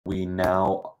we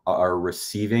now are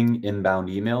receiving inbound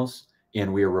emails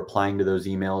and we are replying to those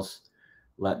emails.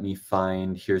 Let me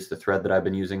find, here's the thread that I've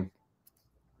been using.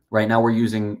 Right now we're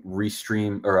using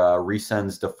Restream or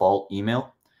Resend's default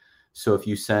email. So if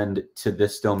you send to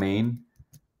this domain,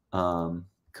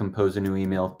 compose a new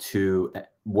email to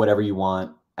whatever you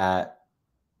want at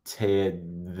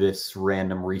this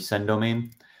random resend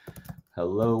domain.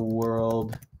 Hello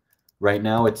world. Right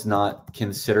now it's not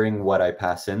considering what I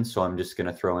pass in, so I'm just going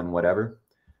to throw in whatever.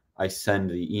 I send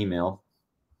the email.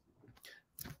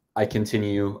 I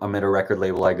continue. I'm at a record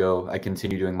label. I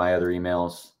continue doing my other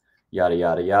emails, yada,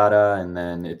 yada, yada. And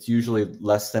then it's usually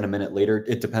less than a minute later.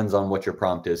 It depends on what your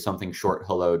prompt is. Something short,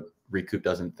 hello, Recoup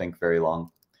doesn't think very long.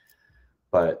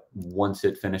 But once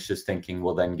it finishes thinking,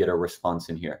 we'll then get a response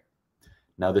in here.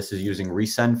 Now this is using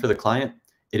Resend for the client.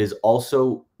 It is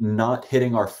also not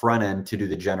hitting our front end to do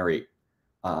the generate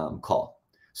call.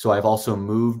 So I've also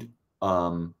moved,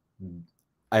 I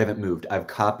haven't moved. I've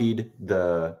copied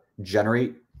the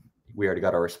generate. We already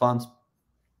got our response.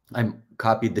 I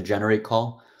copied the generate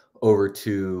call over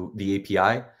to the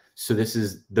API. So this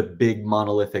is the big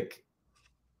monolithic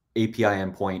API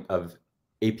endpoint of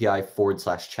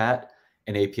API/chat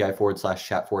and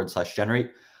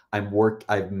API/chat/generate.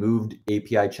 I've moved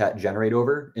API chat generate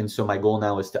over. And so my goal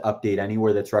now is to update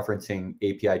anywhere that's referencing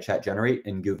API chat generate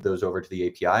and give those over to the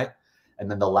API. And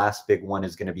then the last big one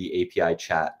is going to be API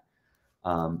chat.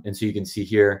 And so you can see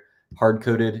here,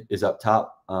 hard-coded is up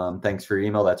top. Thanks for your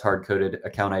email. That's hard-coded.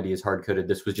 Account ID is hard-coded.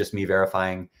 This was just me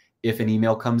verifying if an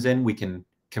email comes in, we can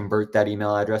convert that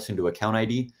email address into account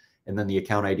ID. And then the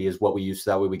account ID is what we use.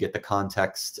 So that way we get the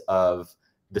context of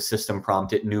the system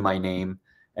prompt. It knew my name.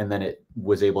 And then it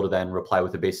was able to then reply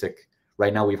with a basic,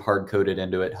 right now we've hard-coded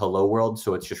into it hello world.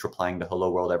 So it's just replying to hello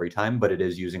world every time, but it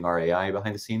is using our AI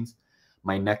behind the scenes.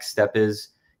 My next step is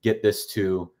get this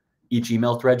to each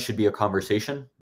email thread should be a conversation.